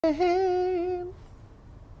I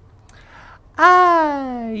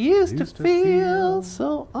used to feel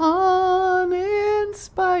so uninspired.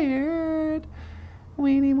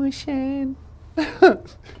 Weenie Wishane.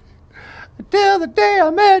 Until the day I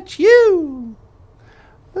met you,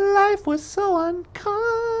 life was so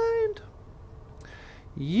unkind.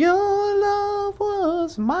 Your love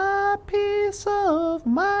was my peace of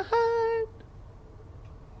mind.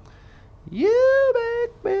 You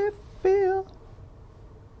make me feel.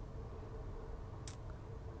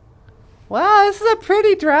 Wow, this is a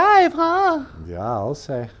pretty drive, huh? Yeah, I'll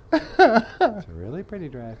say. It's a really pretty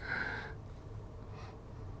drive.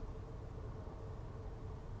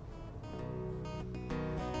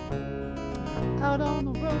 Out on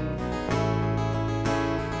the road.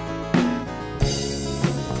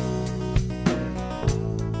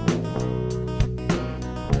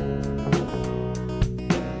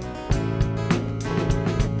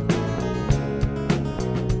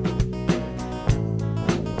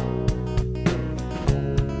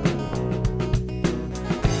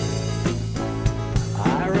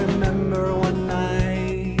 I remember one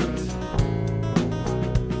night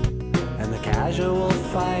and the casual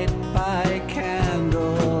fight by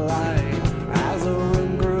candlelight as the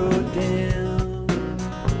room grew dim.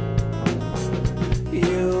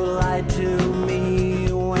 You lied to me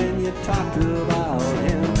when you talked about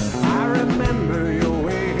him. I remember your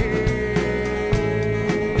ways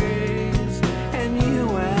and you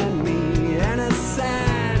and me in a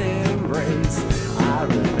sad embrace. I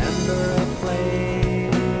remember a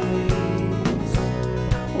place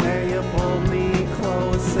where you pulled me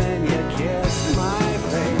close and you kissed my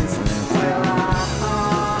face. Well,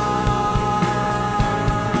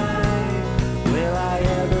 will I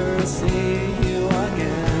ever see you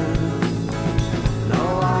again? No,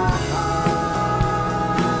 I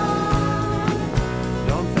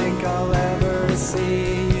don't think I'll ever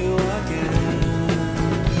see you again.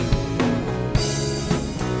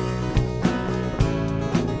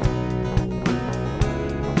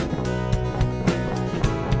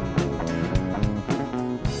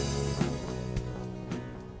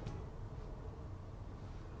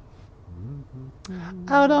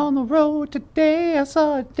 Out on the road today, I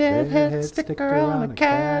saw a deadhead sticker on a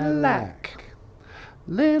Cadillac.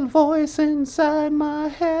 Little voice inside my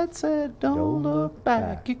head said, don't look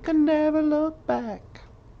back, you can never look back.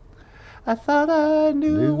 I thought I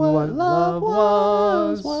knew what love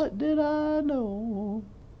was, what did I know?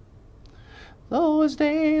 Those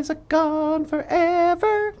days are gone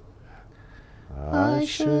forever, I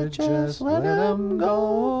should just let them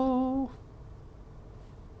go.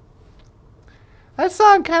 That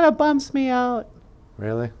song kind of bumps me out.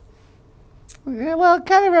 Really? Yeah, well, it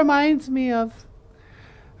kind of reminds me of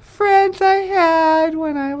friends I had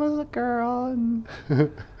when I was a girl and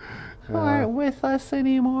who aren't with us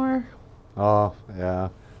anymore. Oh, yeah.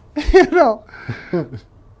 You know.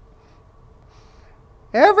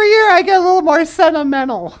 Every year I get a little more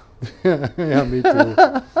sentimental. Yeah, me too.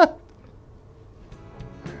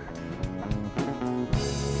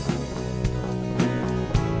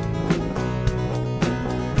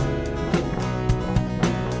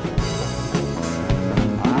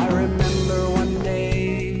 I remember one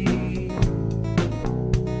day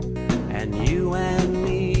and you and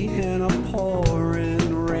me in a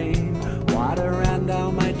pouring rain. Water ran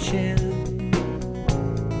down my chin,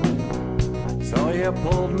 so you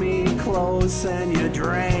pulled me close and you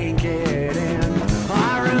drank it in.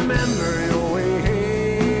 I remember your ways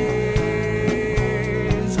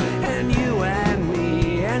and you and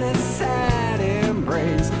me in a sad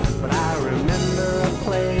embrace. But I remember a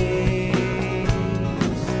place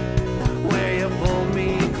where you pulled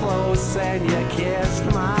me close and you kissed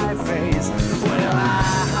my face. Well,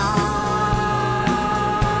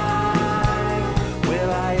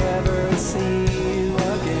 will I ever see you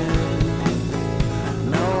again?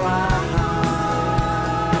 No, I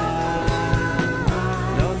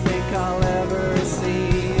don't think I'll ever see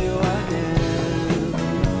you again.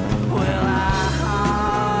 Well,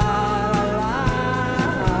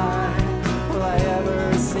 will I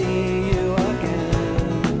ever see you again?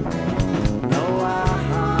 No, I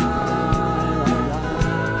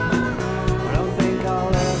don't think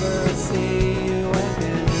I'll ever see you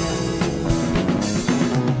again.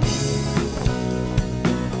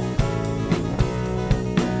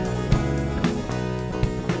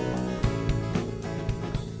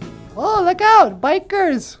 Oh, look out,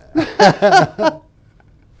 bikers.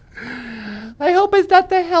 I hope it's not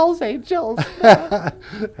the Hells Angels.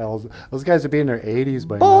 Hells, those guys would be in their 80s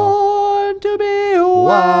by now. Born to be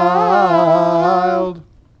wild.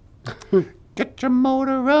 Get your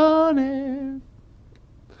motor running.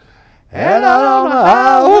 Head out on the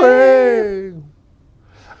highway.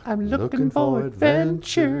 I'm looking for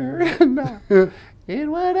adventure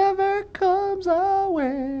in whatever comes our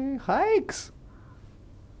way. Hikes.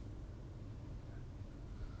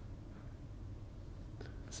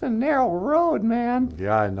 It's a narrow road, man.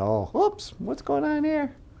 Yeah, I know. Whoops, what's going on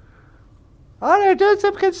here? Oh, they're doing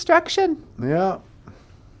some construction. Yeah.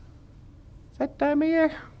 It's that time of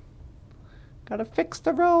year. Gotta fix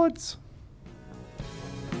the roads.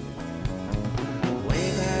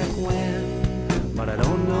 Way back when, but I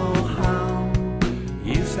don't know how,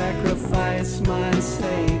 you sacrificed my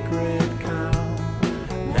sacred cow.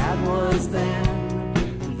 That was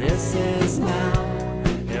then, this is now.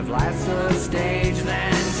 If life's a stage,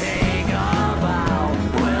 then take a bow.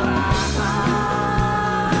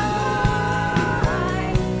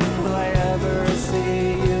 Will I ever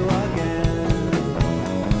see you again?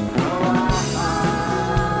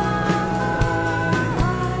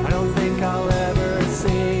 I don't think I'll ever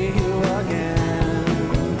see you again.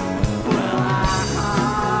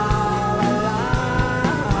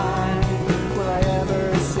 Will I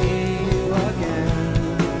ever see you again?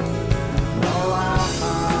 No,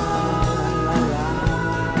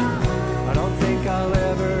 I don't think I'll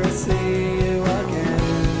ever see you again.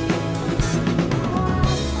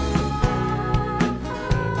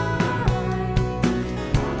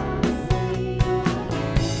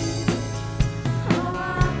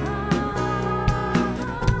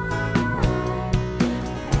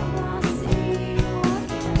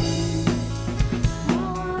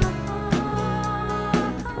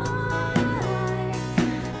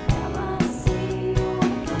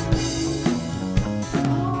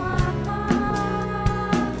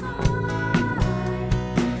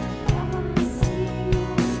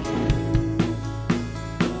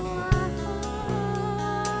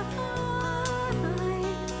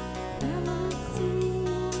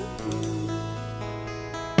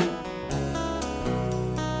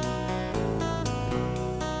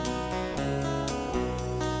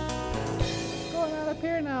 Going on up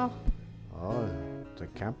here now. Oh, it's a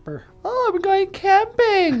camper. Oh, I'm going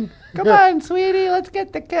camping. Come on, sweetie, let's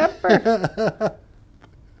get the camper.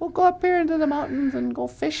 We'll go up here into the mountains and go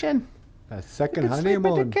fishing. A second You can sleep in the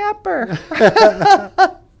honeymoon. camper.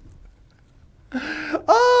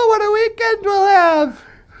 Oh, what a weekend we'll have.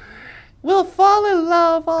 We'll fall in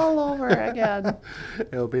love all over again.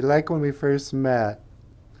 It'll be like when we first met.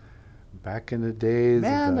 Back in the days. of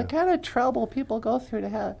Man, the the kind of trouble people go through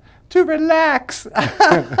to relax.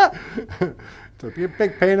 It'll be a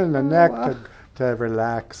big pain in the neck wow. to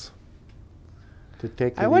relax. To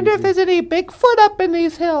take it I wonder if easy. there's any Bigfoot up in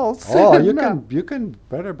these hills. Oh, you No. can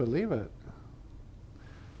better believe it.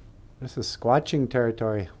 This is squatching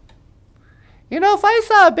territory. You know, if I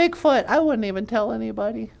saw a Bigfoot, I wouldn't even tell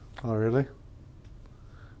anybody. Oh, really?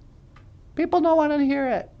 People don't want to hear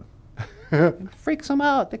it. It freaks them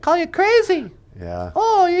out. They call you crazy. Yeah.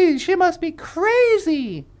 Oh, she must be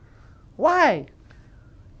crazy. Why?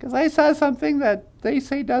 Because I saw something that they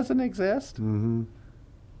say doesn't exist. Mm-hmm.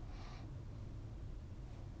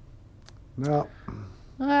 No.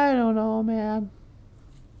 I don't know, man.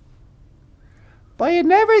 But you'd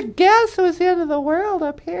never guess it was the end of the world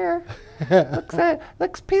up here.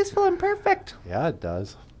 Looks peaceful and perfect. Yeah, it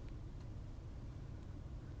does.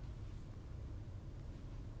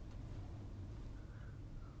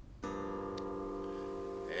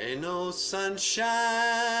 Ain't no sunshine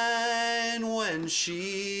when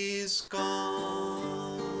she's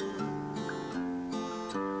gone.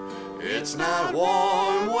 It's not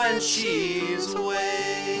warm when she's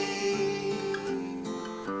away.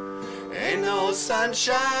 Ain't no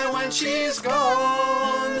sunshine when she's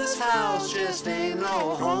gone. This house just ain't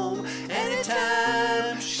no home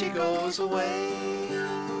anytime she goes away.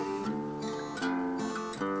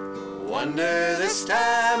 Wonder this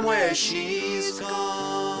time where she's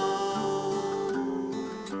gone.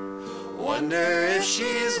 Wonder if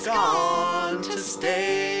she's gone to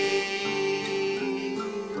stay.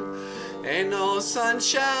 Ain't no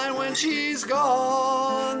sunshine when she's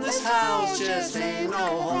gone. This house just ain't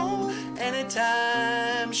no home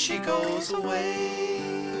anytime she goes away.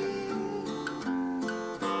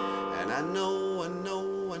 And I know, I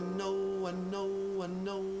know, I know, I know, I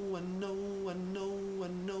know, I know, I know, I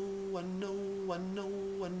know, I know, I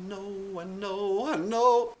know, I know, I know, I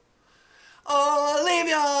know. Oh, leave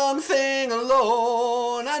young thing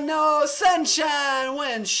alone. I know sunshine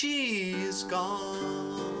when she's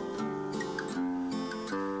gone.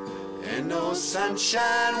 And no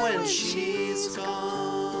sunshine when she's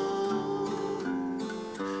gone.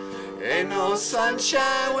 Ain't no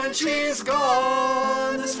sunshine when she's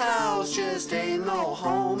gone. This house just ain't no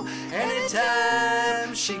home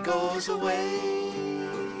anytime she goes away.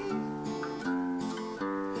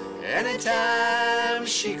 Anytime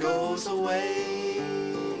she goes away.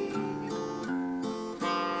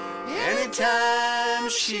 Anytime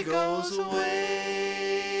she goes away.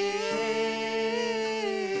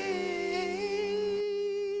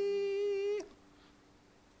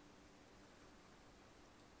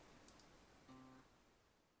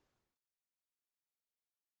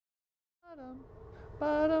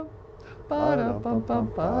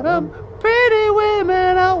 Pretty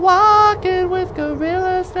women are walking with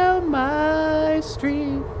gorillas down my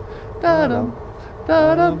street. Da-dum,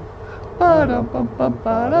 da-dum, ba-dum, bum, bum,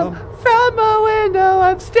 ba-dum. From my window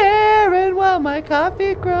I'm staring while my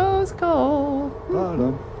coffee grows cold.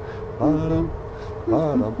 Ba-dum, ba-dum,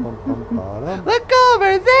 ba-dum, bum, bum, ba-dum. Look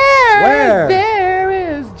over there! Where? There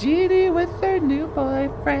is Jeannie with her new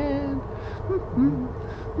boyfriend.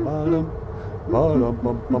 Ba-dum, ba-dum,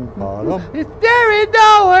 bum, bum, ba-dum. There is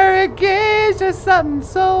nowhere engaged or something,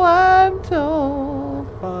 so I'm told.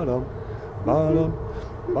 Ba-dum, ba-dum,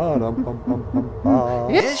 ba-dum, bum, bum, bum, ba.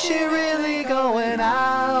 Is she really going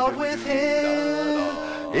out with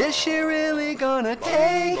him? Is she really gonna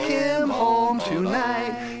take him home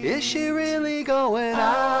tonight? Is she really going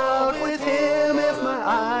out with him? If my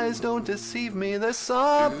eyes don't deceive me, there's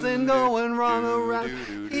something going wrong around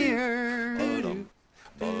here.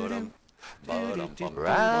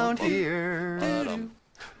 Around here.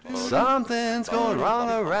 Something's going wrong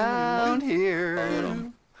around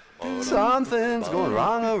here. Something's going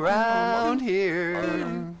wrong around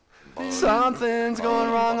here. Something's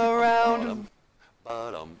going wrong around.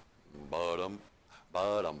 Ba-dum, ba-dum,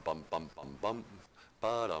 ba-dum, bum, bum, bum, bum.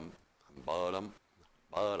 Ba-dum, ba-dum,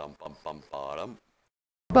 ba-dum, bum, bum, ba-dum.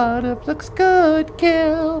 But if looks could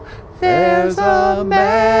kill, there's a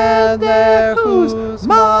man there who's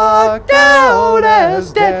marked down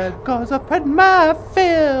as dead. 'Cause I've had my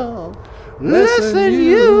fill. Listen,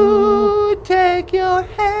 you take your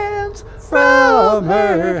hands from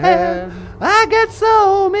her head. I get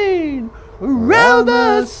so mean around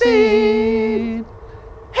the scene.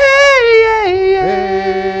 Hey, hey,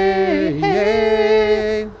 hey,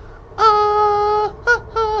 hey. Oh, oh,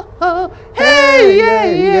 oh, oh. Hey,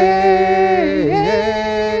 hey, hey,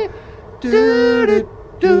 hey. Do, do,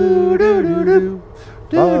 do, do, do, do.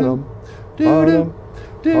 Ba-dum, ba-dum,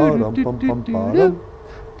 ba-dum, bum, bum, ba-dum.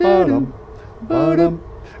 Ba-dum, ba-dum,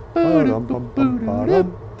 ba-dum, bum, bum, ba-dum.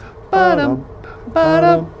 Ba-dum,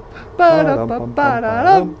 ba-dum, ba-dum,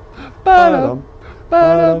 ba-dum, ba-dum,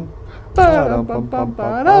 ba-dum, ba-dum, bum, bum,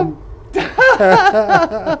 ba-dum.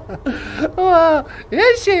 Wow,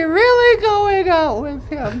 is she really going out with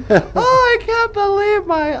him? Oh, I can't believe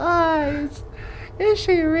my eyes. Is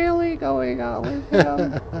she really going out with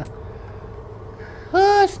him?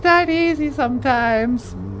 Oh, it's not easy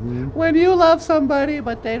sometimes when you love somebody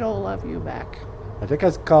but they don't love you back. I think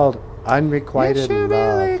it's called Is Unrequited she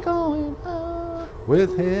really Love. going out?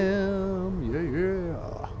 With him, yeah,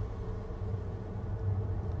 yeah.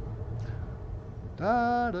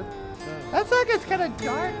 Da, da, da. That song gets kind of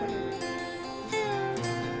dark.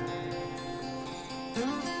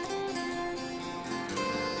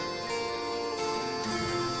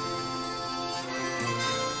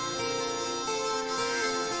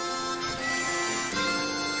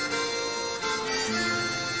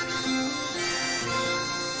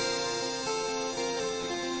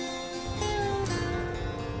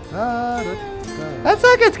 Da, da, da. That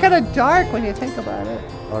song gets kind of dark when you think about it.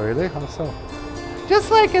 Oh, really? How so?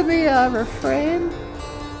 Just like in the refrain,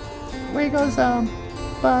 where he goes,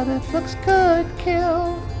 but if looks could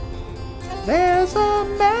kill, there's a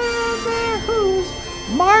man there who's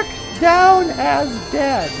marked down as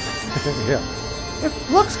dead. Yeah. If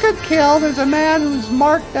looks could kill, there's a man who's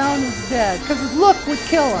marked down as dead, because his look would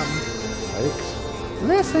kill him. Yikes.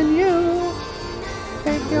 Listen, you,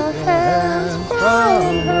 take your hands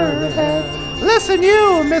from her head. Listen,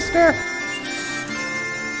 you, mister.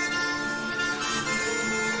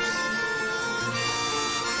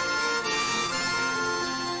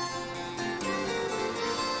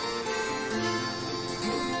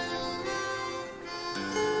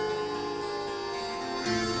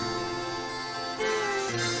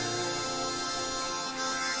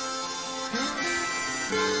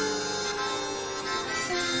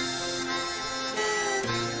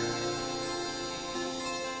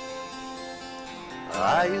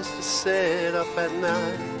 I used to sit up at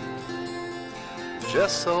night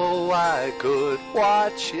just so I could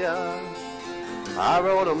watch ya. I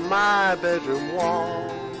wrote on my bedroom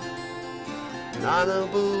wall,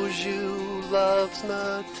 Nanaboozhoo, loves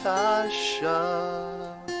Natasha.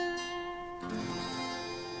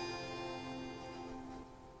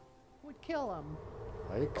 Would kill him.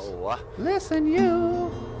 Yikes. Oh, listen,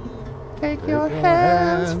 you. Take your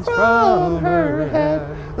hands from her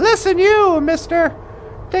head. Listen, you, mister.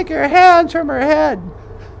 Take your hands from her head.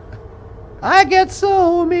 I get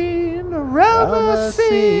so mean around the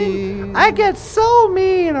scene. I get so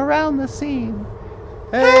mean around the scene.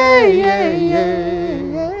 Hey, yeah, yeah,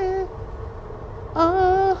 yeah.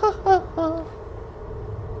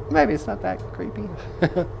 Maybe it's not that creepy.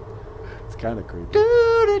 It's kind of creepy.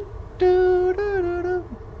 Do do do do do do.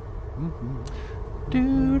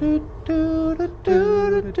 Do do do do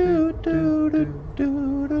do do do do do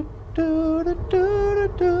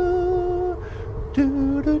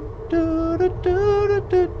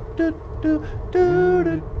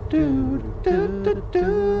do do do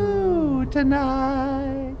do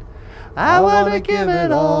tonight. I wanna give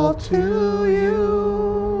it all to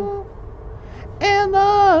you. In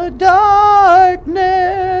the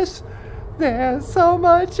darkness, there's so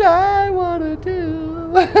much I wanna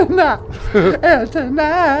do. And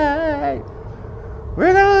tonight,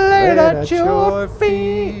 we're gonna lay it at your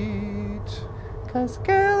feet. 'Cause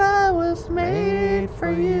girl, I was made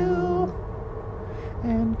for you.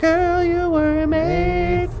 And girl, you were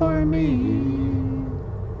made for me.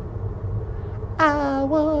 I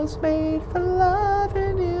was made for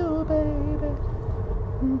loving you, baby.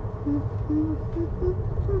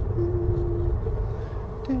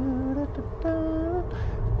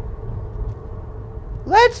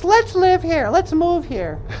 Let's live here. Let's move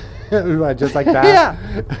here. Just like that? Yeah.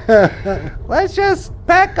 Let's just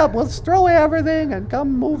pack up. Let's throw away everything and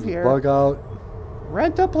come move here. Bug out.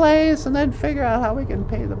 Rent a place and then figure out how we can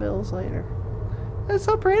pay the bills later. It's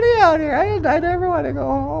so pretty out here. I never want to go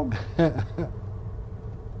home.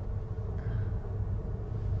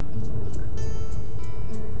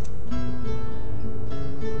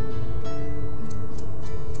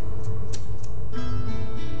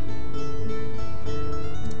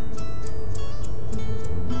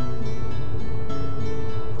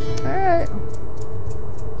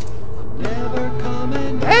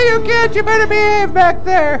 Hey, you kids, you better behave back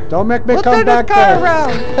there. Don't make me we'll come back there.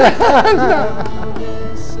 Around.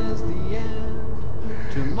 This is the end.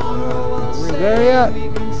 Tomorrow I'll We're say there yet. we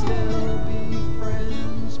can still be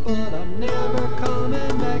friends, but I'm never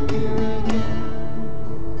coming back here again.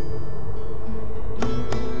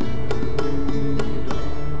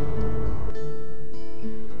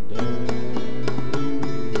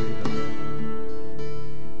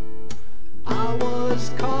 I was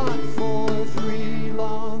caught for 3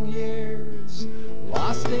 long years,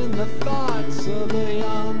 lost in the thoughts of a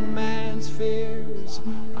young man's fears.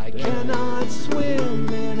 I cannot swim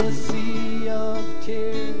in a sea of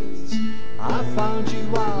tears. I found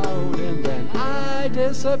you out and then I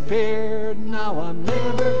disappeared. Now I'm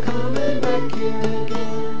never coming back here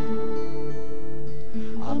again.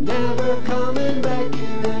 I'm never coming back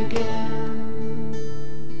here again.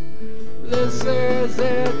 This is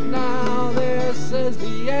it now, this is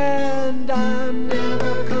the end. I'm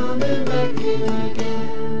never coming back here again.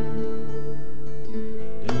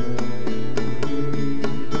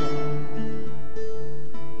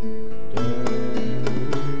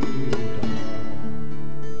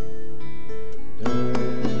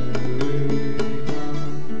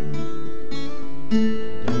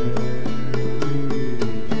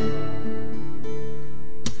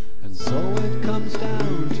 And so it comes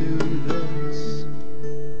down to this.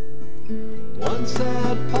 One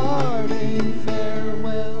sad parting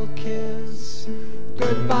farewell kiss.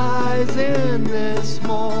 Goodbyes in this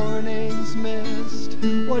morning's mist.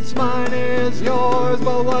 What's mine is yours,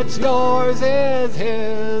 but what's yours is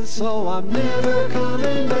his. So I'm never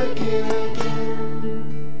coming back here again.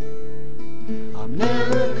 I'm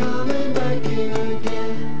never coming back here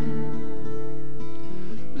again.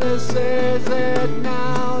 This is it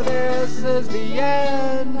now, this is the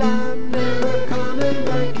end.